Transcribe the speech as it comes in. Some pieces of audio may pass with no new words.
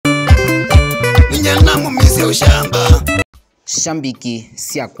nyanga mumize ushamba. Shambiki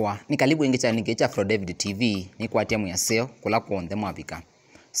siakwa ni karibu ingicha ningecha Afro David TV ni kwa tiamu ya seo kula kuonde mwabika.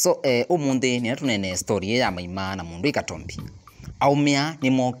 So umundi ni natunene story ya Maima na mundu Katombi. Aumia ni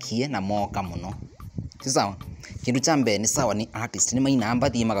mokie na moka muno. Sawa. Kindu chambe ni sawa ni artist ni maina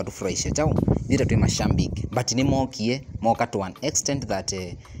ambathi magatufurahisha chao. Thira twi mashambiki but ni mokie moka to an extent that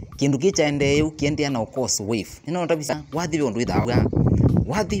kindu kicha endeu kiendia na course wave. Nino tabisa wathi undu ithaga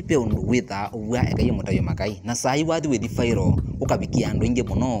wathi pe undu witha uwa ekai mutayo makai na sai wathi with viral ukabikia andu inge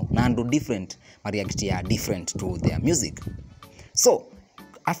muno na andu different react ya different to their music. So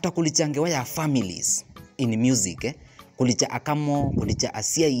after kulichangewa ya families in music kulicha akamo kulicha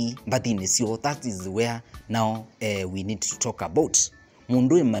asiai badini sio, that is where now we need to talk about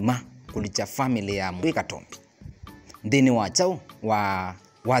mundu Maima kulicha family ya mundu Katombi ndini wachao wa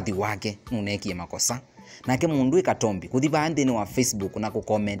wathi wake nunekie makosa nake mundu Katombi kuthiba ndini wa Facebook na ku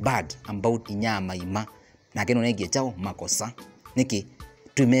comment bad about inya Maima nake nunekie chao makosa niki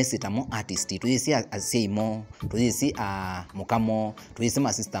tumesita mo artist tuyisi asimo tuyisi mukamo tuyisi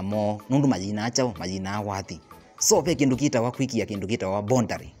masista mo nundu majina chao majina wathi. So pe kindu kita wa kwiki ya kindu kita wa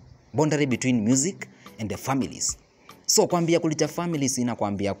boundary between music and the families. So kwambia kulicha families ina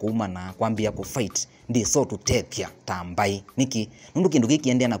kwambia kuuma na kwambia ku fight ndi so tutetia tambai niki nundu kindu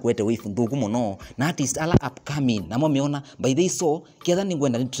kikiendea na kuete wifu ndugu muno na artist ala upcoming na momeona by they so kiatha ni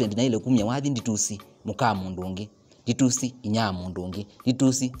gwenda ni trend na ile kumya wathi nditusi muka mundu ungi ditusi inya mundu ungi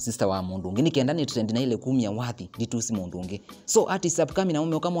ditusi sister wa mundu ungi nikienda ni trend na ile kumya wathi ditusi mundu ungi. So artist upcoming na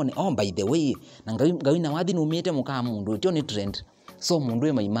momeoka mone by the way na ngawi na wathi numite muka mundu tio ni trend. So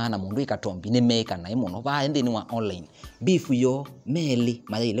mundu Maima na mundu Katombi ni meka na imuno ba ndi ni wa online beef yo meli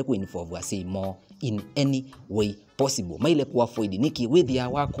maile ku involve asi more in any way possible maile ku avoid niki with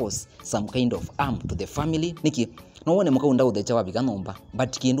your cause some kind of harm to the family niki no wone muka unda uthecha wabika nomba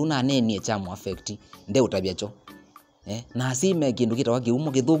but kindu na nenie cha mu affect nde utabia cho na asime kindu kita waki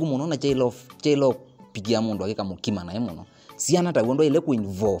umo githugu muno na chailo pigia mundu akika mukima na imuno siana ta wondo ile ku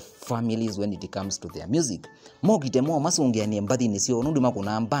involve families when it comes to their music mogite mo masungia ni mbathi ni sio nundu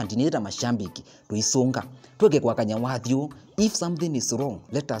makuna band ni eta mashambiki tuisunga tweke kwa kanya wathio. If something is wrong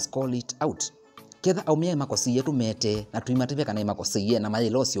let us call it out ketha aumia makosi yetu mete na tuimatebe kana makosi ye na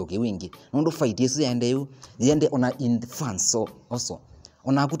mayilosi oke wingi nundu fight yesu yende ona in the fans. So also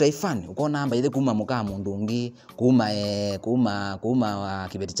ona kuta ifani ukona amba ile kuma muka mundu ungi kuma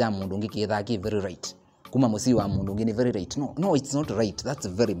kibeti cha mundu ungi ketha ki very right kuma musi wa mundu ungi ni very right. No it's not right, that's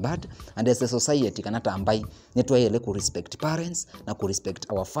very bad. And as a society kanata ambai netwaele ku respect parents na ku respect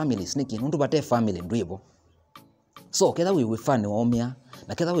our families niki nundu bate family ndwibo. So ketha we fan omia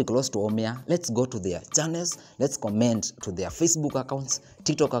na ketha we close to omia, let's go to their channels, let's comment to their Facebook accounts,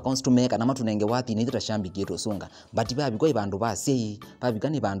 TikTok accounts to make na matu nenge wathi ni thira shambiki yetu sunga but babi kwa ibandu ba sei babi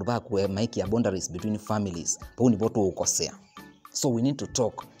kani bandu ba ku make ya boundaries between families pauni boto ukosea. So we need to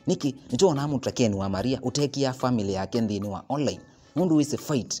talk niki nitona mutakeni wa Maria utekia family yake ndini wa online mundu wise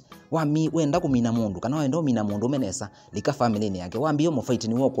fight wami wenda kumina mundu kana wenda mina mundu menesa lika family ni yake wambio mo fight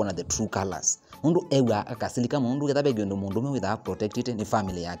ni wo kuona the true colors mundu ewa akasilika mundu gethabege ndo mundu me without protected ni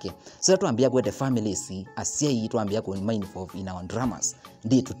family yake. So tuambia kwete family si asiye tuambia ku mindful in our dramas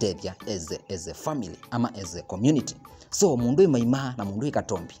ndi tutetia as a family ama as a community. So mundu Maima na mundu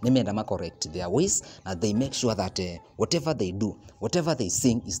Katombi nimenda ma correct their ways and they make sure that whatever they do, whatever they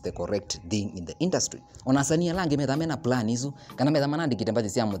sing is the correct thing in the industry. Onasania lange methamena plan izu kana methamana ndikite mbathi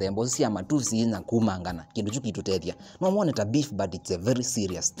cia muthembo cia matusi na kumangana kindu chuki tutethia no one ta beef but it's a very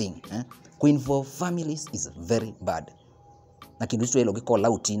serious thing Queen for families is very bad na kindu chwe lo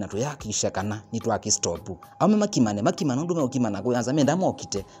gikola uti na tuyakisha kana ni twakistop ame makimana ndume ukimana kuanza menda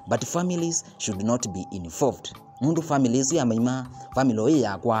mokite but families should not be involved. Mundu families ya Maima family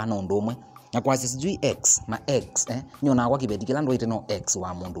ya kwa na ndumwe na kwa sijui x ma x nyona kwa kibeti kila ndo ite no x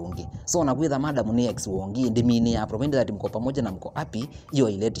wa mundu ungi. So na kwitha madam ni x wongi ndimini ya provide that mko pamoja na mko happy iyo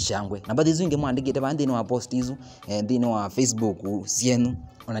ileti shangwe na baadhi zingi mwandike bandi ni wa post hizo ndini wa Facebook sienu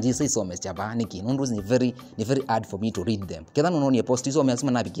onajisa isome chapa niki nundu ni very hard for me to read them. Kedha nono ni post hizo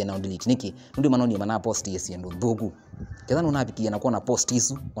amesema nabikia na delete niki nundu manoni mana post yesiendo ndugu kedha nono nabikia na kuona post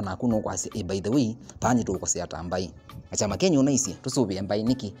hizo ona kuno kwa by the way pani to ukosea tambai acha makenyo unaisi tusubi mbai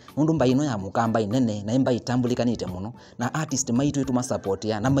niki nundu mbai no ya mukamba nene na mbai tambulikanite muno na artist maitu yetu ma support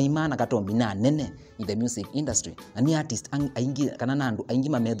ya na Maima na Katombi na nene in the music industry na ni artist aingi kana nandu aingi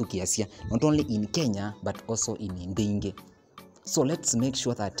mamethu kiasia not only in Kenya but also in Ndinge. So let's make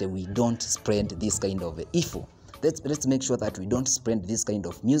sure that we don't spread this kind of info. Let's make sure that we don't spread this kind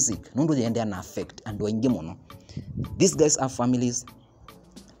of music nundu yende na affect and waingi muno. These guys have families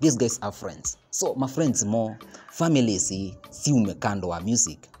these guys are friends. So my friends more families si umekando wa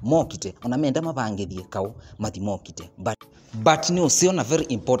music more kite onamenda mabangethie kau mati more kite but ni usiona very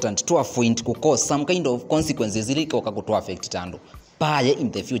important to avoid to cause some kind of consequences iliko kakuto affect tando paye in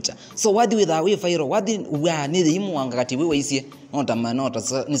the future. So what with our fire what we ni imu angakati we isie nota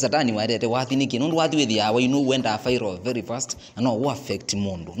ni satani warete wathi niki nundu wathi with ya we know when the fire very fast and no affect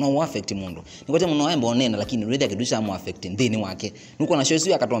mundu nikote muno embo onena lakini really akidusha mu affect ndini wake nuko na show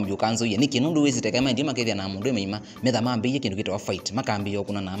ya Katombi ukanzo ye niki nundu wezi tekema ndima kethia na mundu Maima metha mambe kindu kitwa fight makambi yo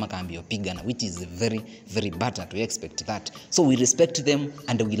kuna na makambi yo pigana which is very very bad to expect that. So we respect them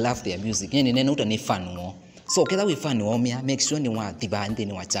and we love their music yani nene uta ni fan mo. So ketha we fan omia make sure ni wa tibande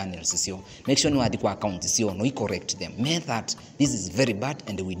ni wa channels sio make sure ni wa kwa account sio no correct them mean that this is very bad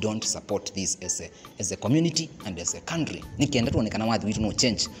and we don't support this as a community and as a country. Nikienda tuonekana wathi witu no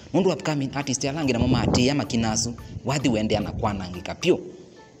change mundu upcoming artist yalangi na mama ati ama kinasu wathi wende anakwanangika pio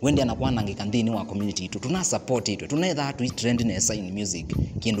wende anakwanangika ndini wa community itu tuna support itu tunaetha tu trendness in music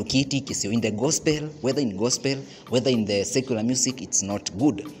kindu kiti kisio in the gospel whether in the secular music it's not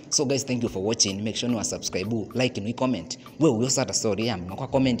good. So guys, thank you for watching. Make sure you subscribe, like and comment wewe uyosata story ya kwa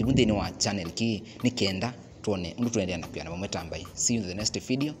comment mundeni wa channel ki nikienda tuone ndu tuendelea na pia na mamwe tambai. See you in the next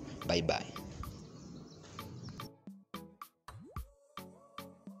video. Bye bye.